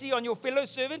had mercy on your fellow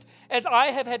servant as I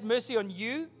have had mercy on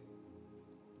you?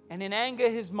 And in anger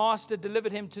his master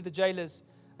delivered him to the jailers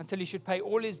until he should pay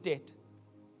all his debt.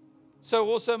 So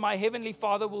also my heavenly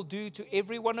Father will do to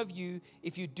every one of you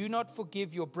if you do not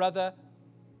forgive your brother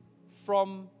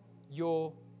from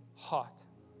your heart.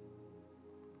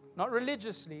 Not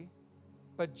religiously,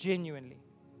 but genuinely.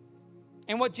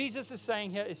 And what Jesus is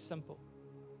saying here is simple.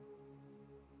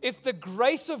 If the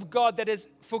grace of God that has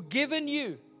forgiven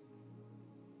you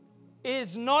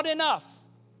is not enough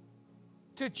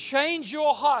to change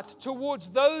your heart towards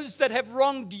those that have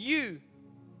wronged you,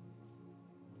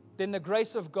 then the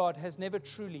grace of God has never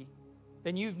truly,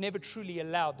 then you've never truly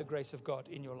allowed the grace of God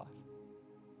in your life.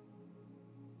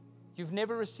 You've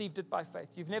never received it by faith.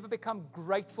 You've never become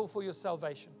grateful for your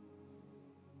salvation.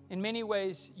 In many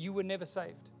ways, you were never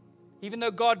saved. Even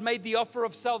though God made the offer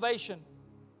of salvation,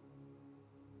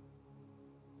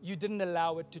 you didn't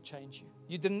allow it to change you.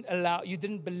 You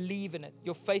didn't believe in it.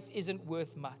 Your faith isn't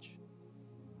worth much.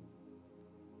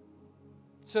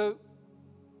 So,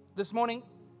 this morning,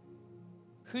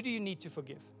 who do you need to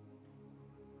forgive?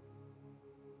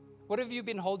 What have you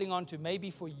been holding on to,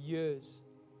 maybe for years?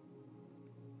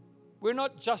 We're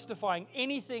not justifying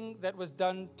anything that was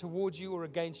done towards you or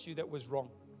against you that was wrong.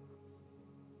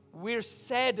 We're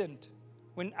saddened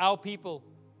when our people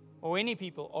or any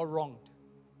people are wronged.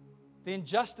 The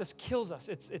injustice kills us.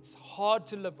 It's hard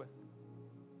to live with.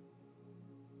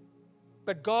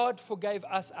 But God forgave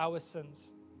us our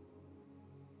sins.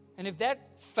 And if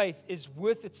that faith is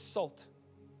worth its salt,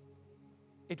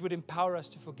 it would empower us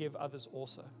to forgive others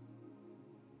also.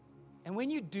 And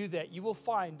when you do that, you will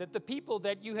find that the people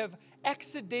that you have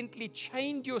accidentally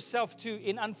chained yourself to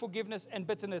in unforgiveness and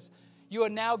bitterness, you are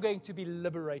now going to be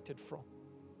liberated from.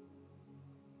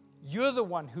 You're the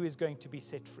one who is going to be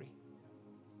set free.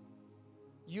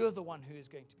 You're the one who is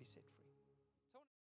going to be set free.